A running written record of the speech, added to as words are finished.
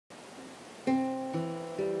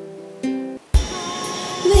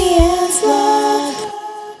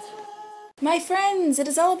My friends, it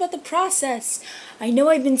is all about the process. I know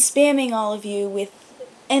I've been spamming all of you with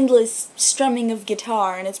endless strumming of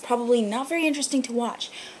guitar, and it's probably not very interesting to watch,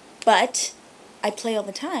 but I play all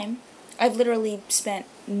the time. I've literally spent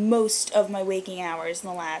most of my waking hours in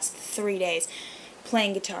the last 3 days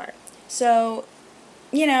playing guitar. So,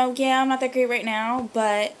 yeah, I'm not that great right now,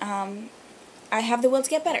 but I have the will to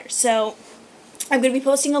get better. So, I'm going to be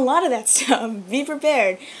posting a lot of that stuff. Be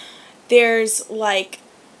prepared. There's, like,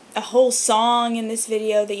 a whole song in this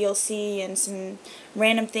video that you'll see and some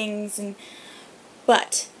random things,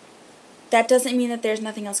 but that doesn't mean that there's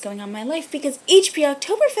nothing else going on in my life, because HP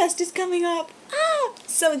Oktoberfest is coming up.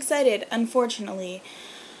 So excited. Unfortunately,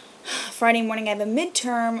 Friday morning I have a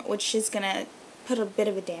midterm, which is gonna put a bit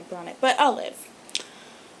of a damper on it, but I'll live.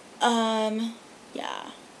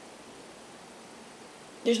 Yeah.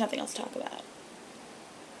 There's nothing else to talk about.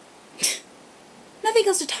 Nothing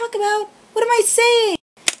else to talk about? What am I saying?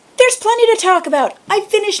 There's plenty to talk about. I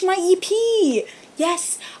finished my EP.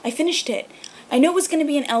 Yes, I finished it. I know it was going to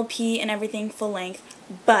be an LP and everything, full length,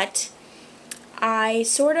 but I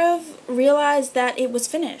sort of realized that it was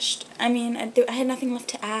finished. I mean, I had nothing left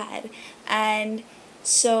to add, and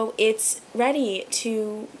so it's ready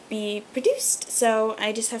to be produced. So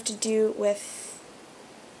I just have to do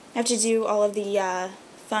all of the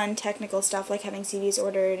fun technical stuff, like having CDs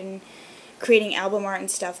ordered and creating album art and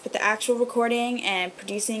stuff, but the actual recording and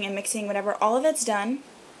producing and mixing, whatever, all of it's done.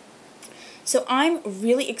 So I'm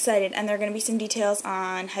really excited, and there are going to be some details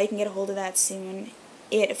on how you can get a hold of that soon.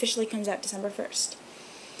 It officially comes out December 1st.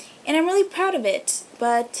 And I'm really proud of it,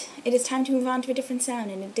 but it is time to move on to a different sound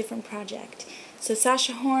and a different project. So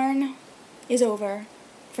Sasha Horn is over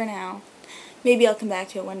for now. Maybe I'll come back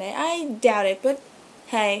to it one day. I doubt it, but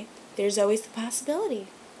hey, there's always the possibility.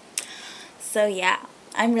 So yeah,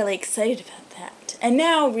 I'm really excited about that. And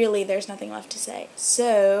now, really, there's nothing left to say.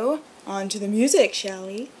 So, on to the music, shall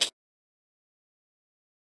we?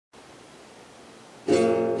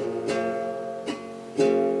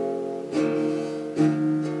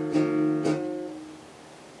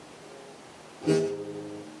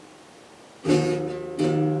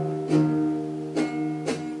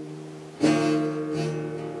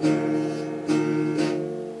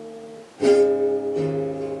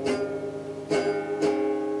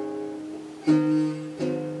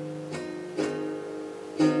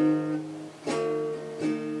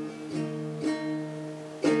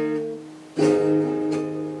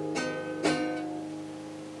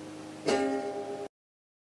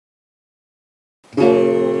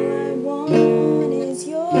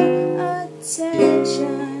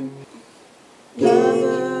 Attention,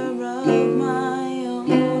 lover of my own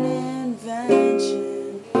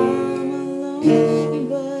invention. I'm alone,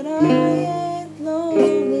 but I ain't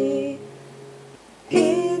lonely.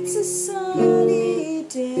 It's a sunny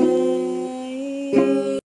day.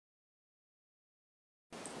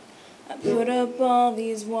 I put up all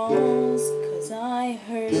these walls 'cause I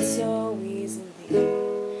hurt so easily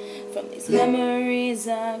from these memories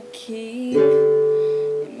I keep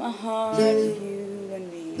in my heart of you and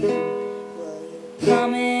me. Will you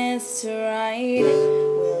promise to write?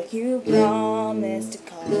 Will you promise to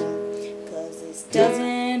call? 'Cause this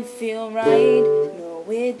doesn't feel right. No,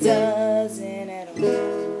 it doesn't at all.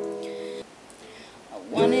 I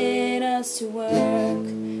wanted us to work,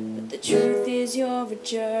 but the truth is you're a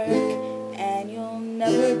jerk, and you'll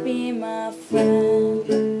never be my friend.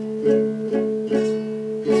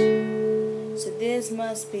 So this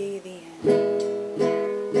must be the end.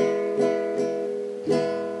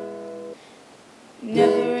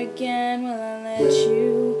 Never again will I let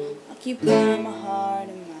you occupy my heart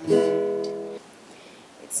and mind.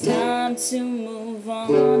 It's time to move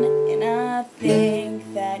on, and I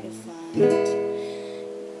think that you'll find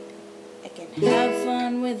I can have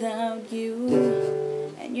fun without you,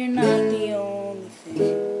 and you're not the only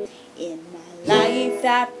thing in my life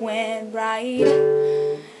that went right.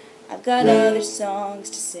 I've got other songs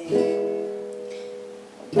to sing.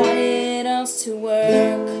 I wanted us to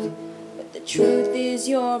work, but the truth is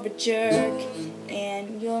you're a jerk,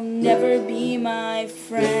 and you'll never be my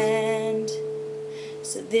friend.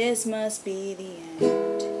 So this must be the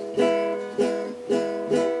end.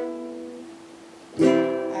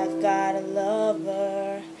 I've got a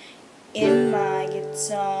lover in my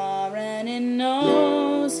guitar, and it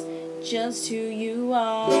knows just who you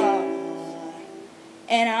are.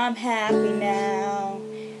 And I'm happy now.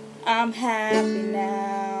 I'm happy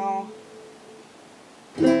now.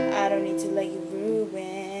 I don't need to let you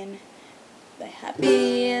ruin the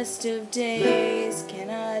happiest of days. Can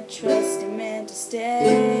I trust a man to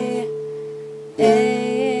stay?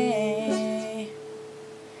 Anyway.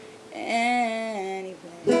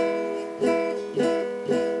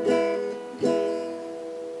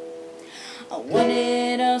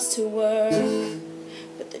 to work,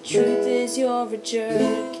 but the truth is you're a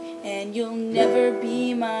jerk, and you'll never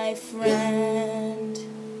be my friend.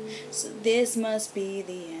 So this must be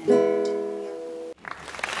the end.